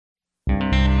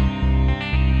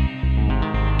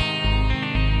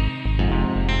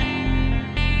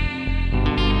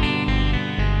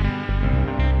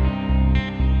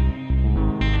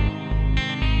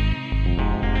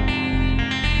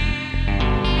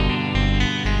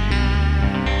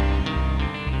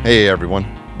Hey everyone,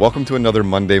 welcome to another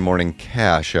Monday morning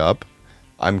Cash Up.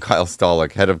 I'm Kyle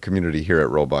Stolick, head of community here at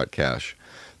Robot Cash,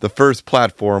 the first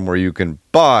platform where you can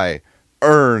buy,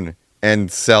 earn,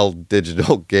 and sell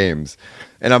digital games.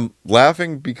 And I'm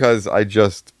laughing because I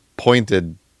just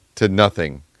pointed to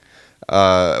nothing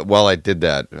while I did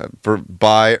that. For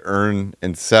buy, earn,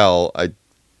 and sell, I,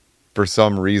 for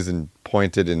some reason,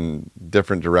 pointed in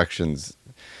different directions.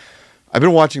 I've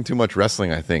been watching too much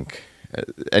wrestling, I think.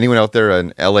 Anyone out there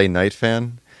an LA Knight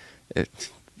fan?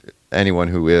 Anyone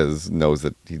who is knows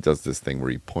that he does this thing where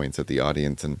he points at the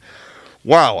audience, and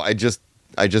wow, I just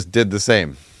did the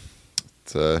same.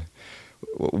 It's a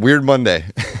weird Monday.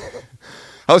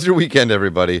 How's your weekend,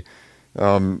 everybody?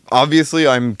 Obviously,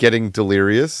 I'm getting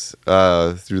delirious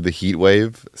through the heat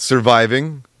wave,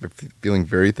 surviving, feeling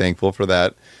very thankful for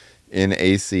that in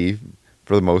AC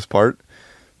for the most part.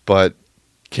 But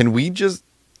can we just,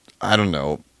 I don't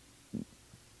know,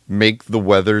 make the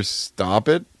weather stop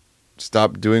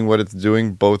doing what it's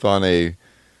doing, both on a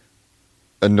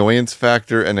annoyance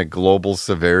factor and a global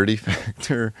severity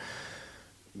factor?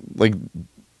 Like,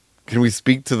 can we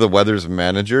speak to the weather's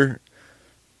manager?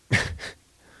 How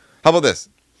about this?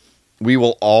 We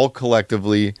will all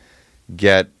collectively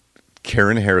get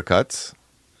Karen haircuts,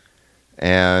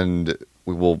 and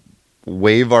we will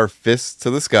wave our fists to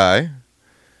the sky,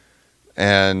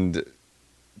 and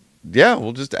yeah,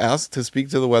 we'll just ask to speak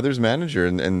to the weather's manager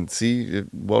and see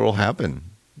what will happen.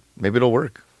 Maybe it'll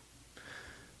work.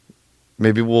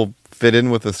 Maybe we'll fit in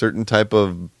with a certain type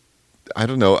of, I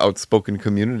don't know, outspoken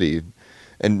community.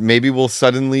 And maybe we'll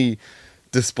suddenly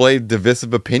display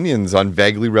divisive opinions on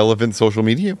vaguely relevant social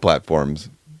media platforms.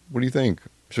 What do you think?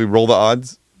 Should we roll the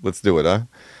odds? Let's do it, huh?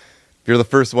 If you're the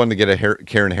first one to get a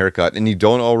Karen haircut and you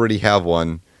don't already have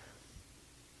one,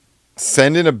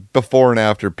 send in a before and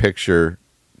after picture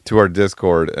to our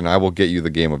Discord, and I will get you the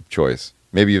game of choice.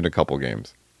 Maybe even a couple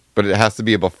games. But it has to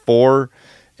be a before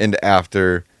and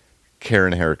after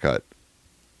Karen haircut.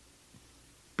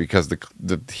 Because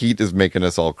the heat is making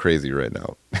us all crazy right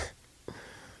now.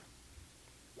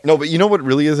 No, but you know what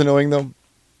really is annoying, though?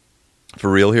 For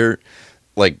real here?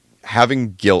 Like,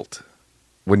 having guilt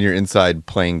when you're inside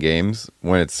playing games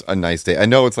when it's a nice day. I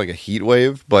know it's like a heat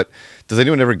wave, but does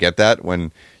anyone ever get that?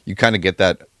 When you kind of get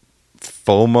that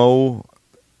FOMO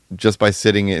just by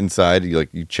sitting inside,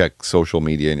 you check social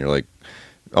media and you're like,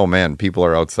 oh man, people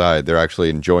are outside. They're actually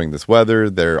enjoying this weather.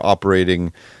 They're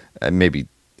operating maybe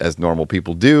as normal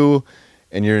people do.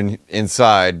 And you're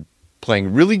inside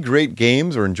playing really great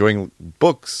games or enjoying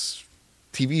books,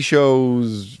 TV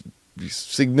shows,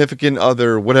 significant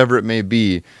other, whatever it may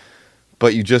be.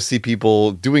 But you just see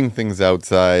people doing things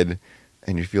outside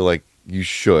and you feel like you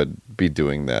should be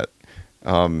doing that.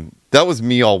 That was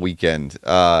me all weekend.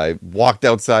 I walked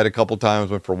outside a couple times,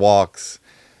 went for walks,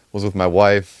 was with my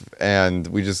wife, and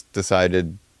we just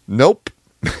decided, nope.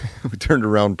 We turned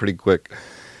around pretty quick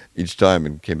each time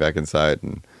and came back inside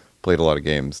and played a lot of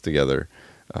games together.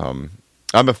 I'm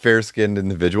a fair-skinned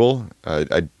individual.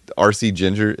 RC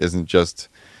Ginger isn't just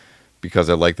because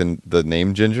I like the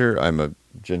name Ginger. I'm a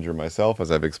ginger myself, as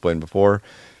I've explained before.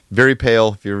 Very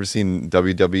pale. If you've ever seen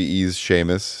WWE's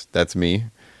Sheamus, that's me.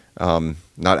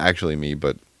 Not actually me,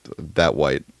 but that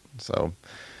white. So,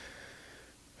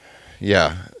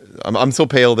 yeah, I'm so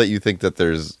pale that you think that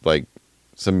there's like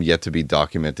some yet to be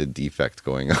documented defect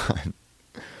going on.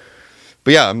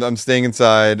 But yeah, I'm staying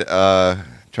inside,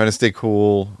 trying to stay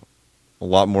cool, a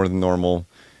lot more than normal.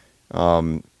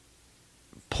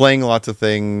 Playing lots of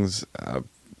things,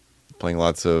 playing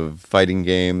lots of fighting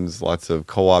games, lots of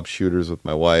co-op shooters with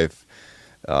my wife.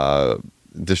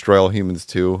 Destroy All Humans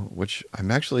 2, which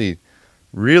I'm actually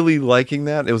really liking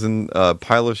that. It was in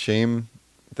Pile of Shame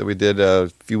that we did a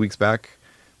few weeks back,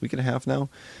 week and a half now.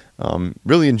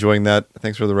 Really enjoying that.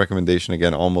 Thanks for the recommendation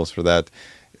again, almost for that.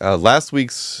 Last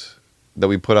week's that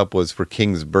we put up was for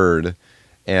King's Bird,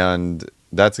 and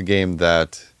that's a game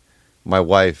that my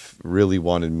wife really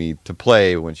wanted me to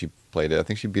play when she played it. I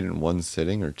think she beat it in one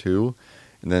sitting or two,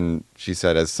 and then she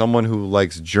said, as someone who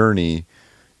likes Journey,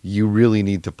 you really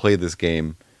need to play this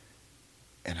game.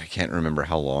 And I can't remember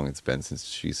how long it's been since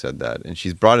she said that. And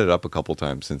she's brought it up a couple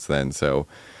times since then. So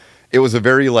it was a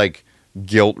very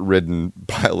guilt-ridden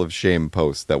Pile of Shame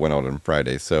post that went out on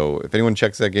Friday. So if anyone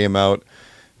checks that game out,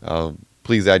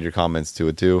 please add your comments to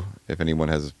it too. If anyone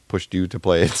has pushed you to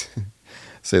play it,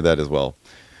 say that as well.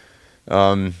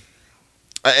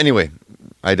 Anyway,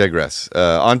 I digress.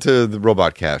 On to the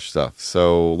Robot Cash stuff.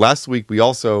 So last week we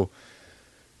also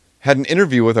had an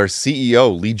interview with our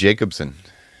CEO, Lee Jacobson.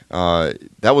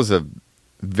 That was a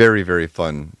very, very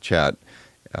fun chat.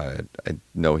 I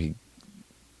know he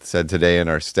said today in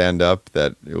our stand-up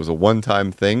that it was a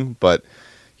one-time thing, but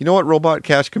you know what, Robot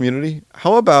Cash community?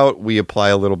 How about we apply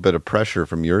a little bit of pressure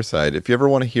from your side? If you ever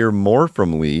want to hear more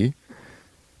from Lee,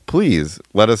 please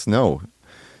let us know.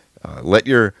 Let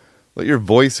your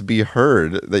voice be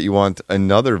heard, that you want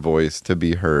another voice to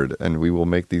be heard, and we will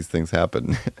make these things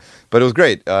happen. But it was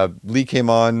great. Lee came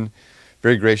on,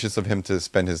 very gracious of him to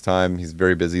spend his time. He's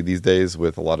very busy these days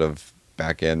with a lot of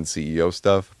back-end CEO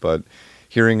stuff, but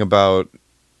hearing about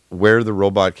where the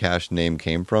Robot Cash name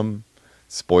came from,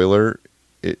 spoiler,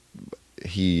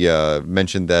 he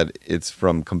mentioned that it's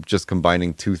from just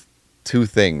combining two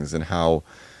things, and how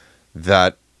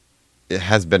that it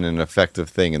has been an effective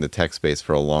thing in the tech space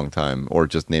for a long time, or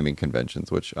just naming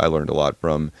conventions, which I learned a lot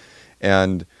from.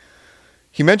 And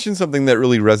he mentioned something that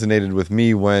really resonated with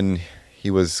me when he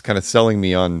was kind of selling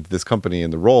me on this company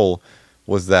and the role,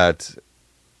 was that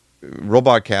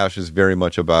Robot Cash is very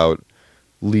much about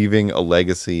leaving a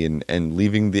legacy and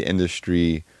leaving the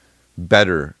industry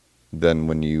better than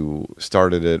when you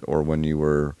started it or when you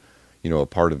were, a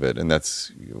part of it. And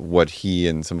that's what he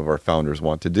and some of our founders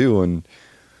want to do. And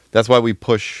that's why we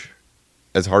push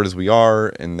as hard as we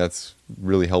are, and that's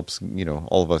really helps,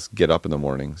 all of us get up in the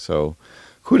morning. So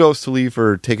kudos to Lee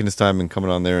for taking his time and coming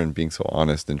on there and being so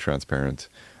honest and transparent.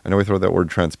 I know we throw that word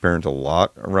transparent a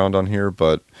lot around on here,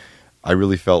 but I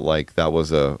really felt like that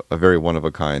was a very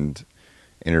one-of-a-kind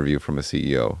interview from a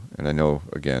CEO. And I know,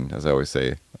 again, as I always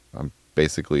say, I'm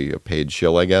basically a paid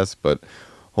shill, I guess, but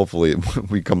hopefully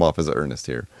we come off as earnest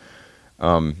here.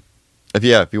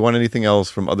 If you want anything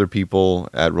else from other people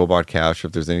at Robot Cash,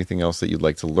 if there's anything else that you'd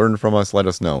like to learn from us, let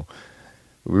us know.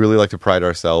 We really like to pride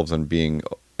ourselves on being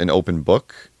an open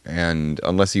book, and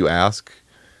unless you ask,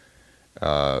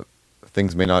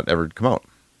 things may not ever come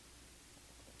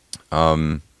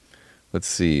out. Let's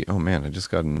see. Oh man, I just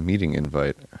got a meeting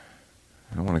invite.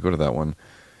 I don't want to go to that one.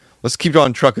 Let's keep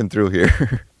on trucking through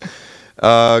here.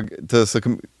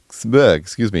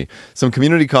 Excuse me. Some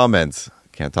community comments.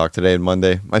 Can't talk today on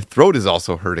Monday. My throat is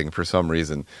also hurting for some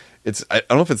reason. I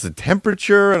don't know if it's the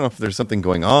temperature. I don't know if there's something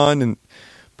going on,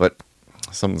 but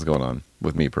something's going on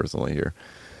with me personally here.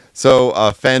 So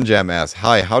FanJam asks,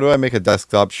 "Hi, how do I make a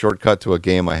desktop shortcut to a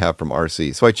game I have from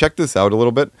RC?" So I checked this out a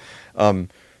little bit.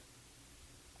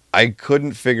 I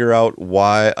couldn't figure out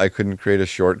why I couldn't create a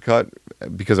shortcut,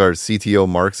 because our CTO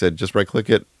Mark said just right-click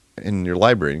it in your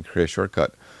library and create a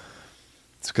shortcut.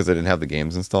 It's because I didn't have the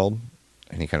games installed.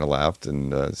 And he kind of laughed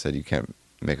and said, you can't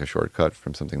make a shortcut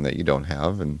from something that you don't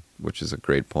have, and which is a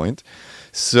great point.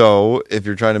 So if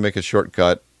you're trying to make a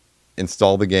shortcut,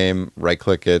 install the game,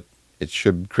 right-click it. It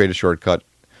should create a shortcut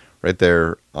right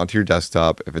there onto your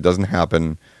desktop. If it doesn't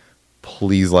happen,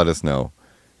 please let us know.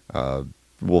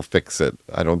 We'll fix it.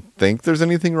 I don't think there's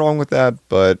anything wrong with that,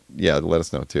 but yeah, let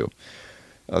us know too.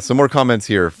 Some more comments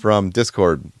here from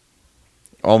Discord.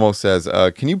 Almost says,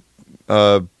 can you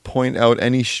point out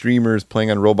any streamers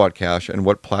playing on Robot Cash and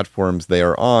what platforms they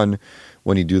are on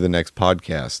when you do the next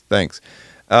podcast? Thanks.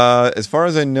 As far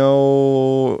as I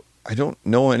know, I don't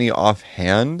know any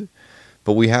offhand,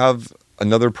 but we have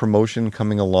another promotion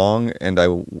coming along, and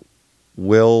I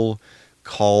will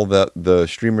call the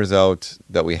streamers out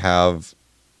that we have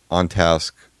on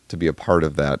task to be a part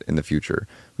of that in the future.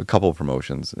 A couple of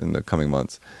promotions in the coming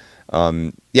months.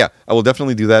 I will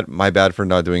definitely do that. My bad for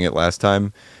not doing it last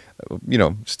time.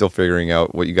 Still figuring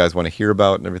out what you guys want to hear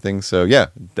about and everything. So yeah,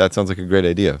 that sounds like a great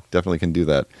idea. Definitely can do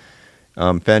that.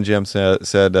 FanJam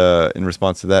said in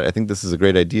response to that, I think this is a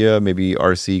great idea. Maybe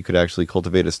RC could actually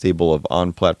cultivate a stable of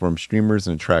on-platform streamers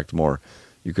and attract more.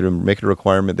 You could make it a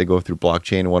requirement they go through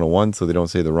blockchain 101 so they don't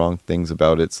say the wrong things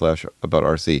about it / about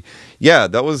RC. Yeah,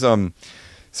 that was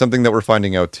something that we're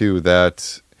finding out too,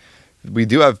 that we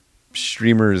do have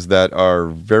streamers that are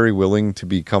very willing to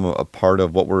become a part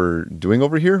of what we're doing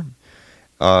over here.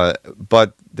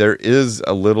 But there is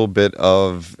a little bit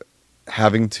of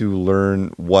having to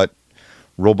learn what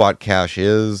Robot Cash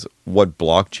is, what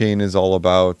blockchain is all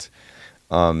about,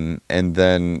 and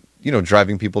then,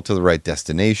 driving people to the right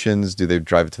destinations. Do they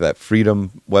drive to that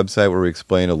Freedom website where we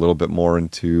explain a little bit more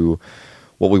into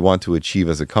what we want to achieve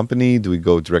as a company? Do we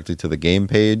go directly to the game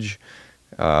page?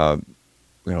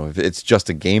 If it's just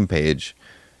a game page,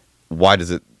 why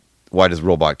does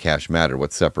Robot Cash matter?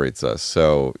 What separates us?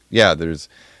 So yeah, there's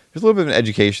a little bit of an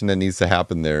education that needs to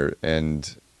happen there,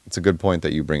 and it's a good point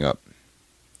that you bring up.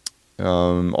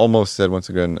 Almost said once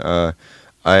again,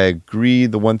 I agree.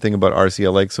 The one thing about RC I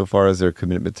like so far is their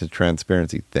commitment to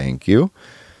transparency. Thank you.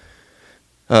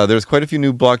 There's quite a few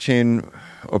new blockchain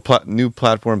or new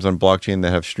platforms on blockchain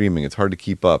that have streaming. It's hard to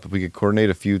keep up. If we could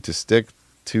coordinate a few to stick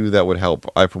too that would help.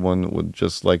 I, for one, would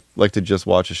just like to just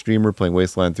watch a streamer playing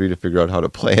Wasteland 3 to figure out how to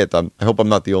play it. I hope I'm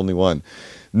not the only one.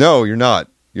 No, you're not.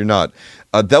 You're not.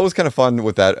 That was kind of fun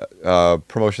with that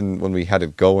promotion when we had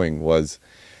it going. Was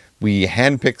we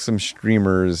handpicked some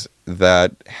streamers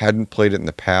that hadn't played it in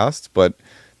the past, but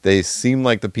they seemed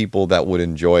like the people that would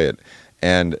enjoy it,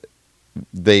 and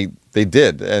they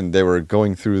did, and they were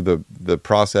going through the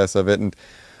process of it. And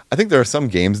I think there are some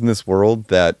games in this world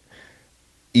that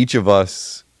each of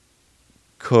us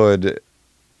could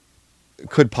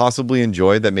possibly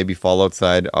enjoy that maybe fall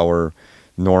outside our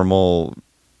normal,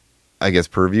 I guess,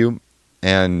 purview.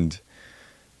 And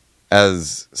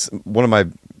as one of my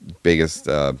biggest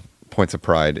points of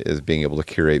pride is being able to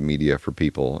curate media for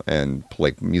people and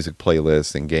like music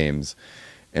playlists and games.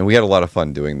 And we had a lot of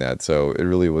fun doing that. So it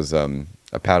really was a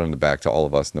pat on the back to all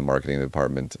of us in the marketing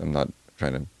department. I'm not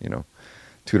trying to,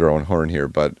 toot our own horn here,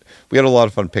 but we had a lot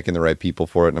of fun picking the right people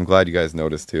for it. And I'm glad you guys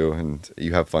noticed too. And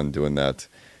you have fun doing that.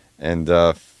 And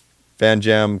Fan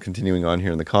Jam, continuing on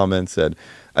here in the comments, said,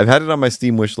 I've had it on my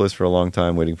Steam wish list for a long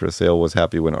time, waiting for a sale. Was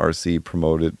happy when RC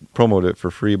promoted it for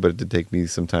free, but it did take me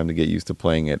some time to get used to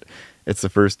playing it. It's the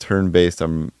first turn-based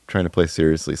I'm trying to play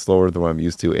seriously. Slower than what I'm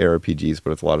used to, ARPGs,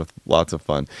 but it's lots of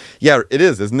fun. Yeah, it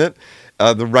is, isn't it?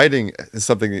 The writing is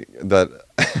something that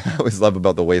I always love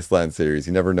about the Wasteland series.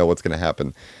 You never know what's going to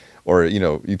happen. Or,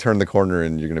 you turn the corner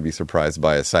and you're going to be surprised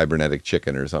by a cybernetic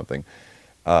chicken or something.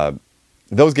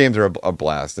 Those games are a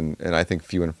blast, and I think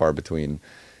few and far between.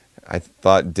 I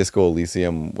thought Disco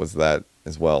Elysium was that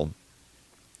as well.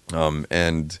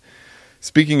 And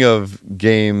speaking of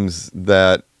games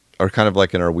that are kind of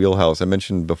like in our wheelhouse, I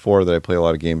mentioned before that I play a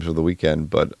lot of games over the weekend,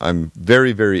 but I'm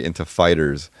very, very into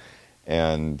fighters,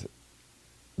 and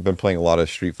I've been playing a lot of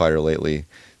Street Fighter lately.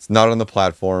 It's not on the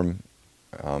platform,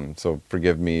 so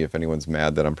forgive me if anyone's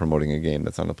mad that I'm promoting a game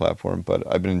that's on the platform, but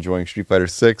I've been enjoying Street Fighter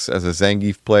 6 as a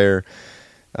Zangief player.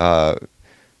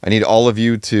 I need all of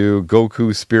you to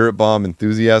Goku Spirit Bomb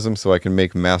enthusiasm so I can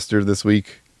make Master this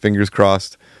week. Fingers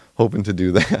crossed. Hoping to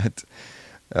do that.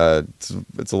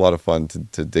 It's a lot of fun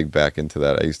to dig back into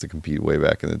that. I used to compete way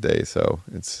back in the day, so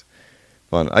it's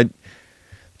fun. I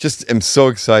just am so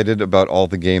excited about all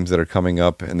the games that are coming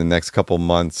up in the next couple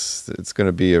months. It's going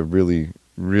to be a really,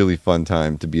 really fun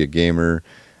time to be a gamer.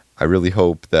 I really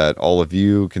hope that all of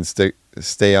you can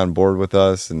stay on board with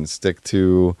us and stick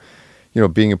to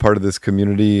being a part of this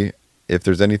community. If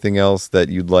there's anything else that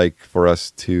you'd like for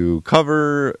us to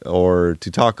cover or to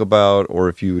talk about, or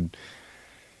if you would,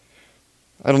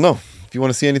 I don't know, if you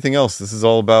want to see anything else, this is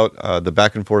all about the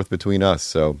back and forth between us.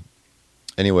 So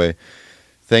anyway,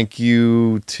 thank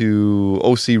you to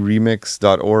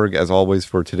ocremix.org as always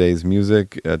for today's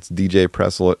music. It's DJ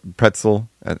Pretzel.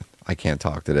 I can't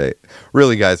talk today.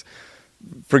 Really, guys,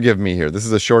 forgive me here. This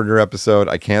is a shorter episode.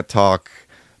 I can't talk.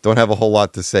 Don't have a whole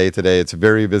lot to say today. It's a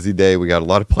very busy day. We got a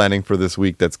lot of planning for this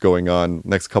week that's going on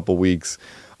next couple weeks.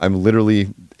 I'm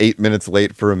literally 8 minutes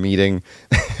late for a meeting.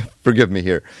 Forgive me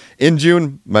here. In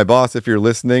June, my boss, if you're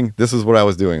listening, this is what I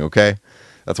was doing, okay?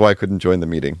 That's why I couldn't join the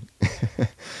meeting.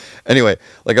 Anyway,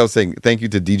 like I was saying, thank you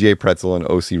to DJ Pretzel and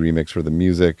OC Remix for the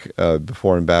music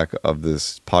before and back of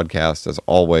this podcast. As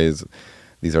always,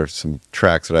 these are some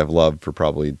tracks that I've loved for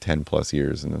probably 10 plus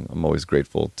years, and I'm always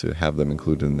grateful to have them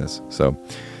included in this. So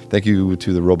thank you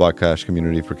to the Robot Cash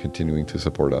community for continuing to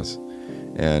support us.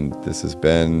 And this has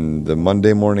been the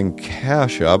Monday Morning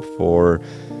Cash Up for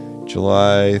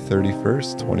July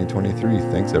 31st, 2023.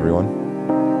 Thanks, everyone.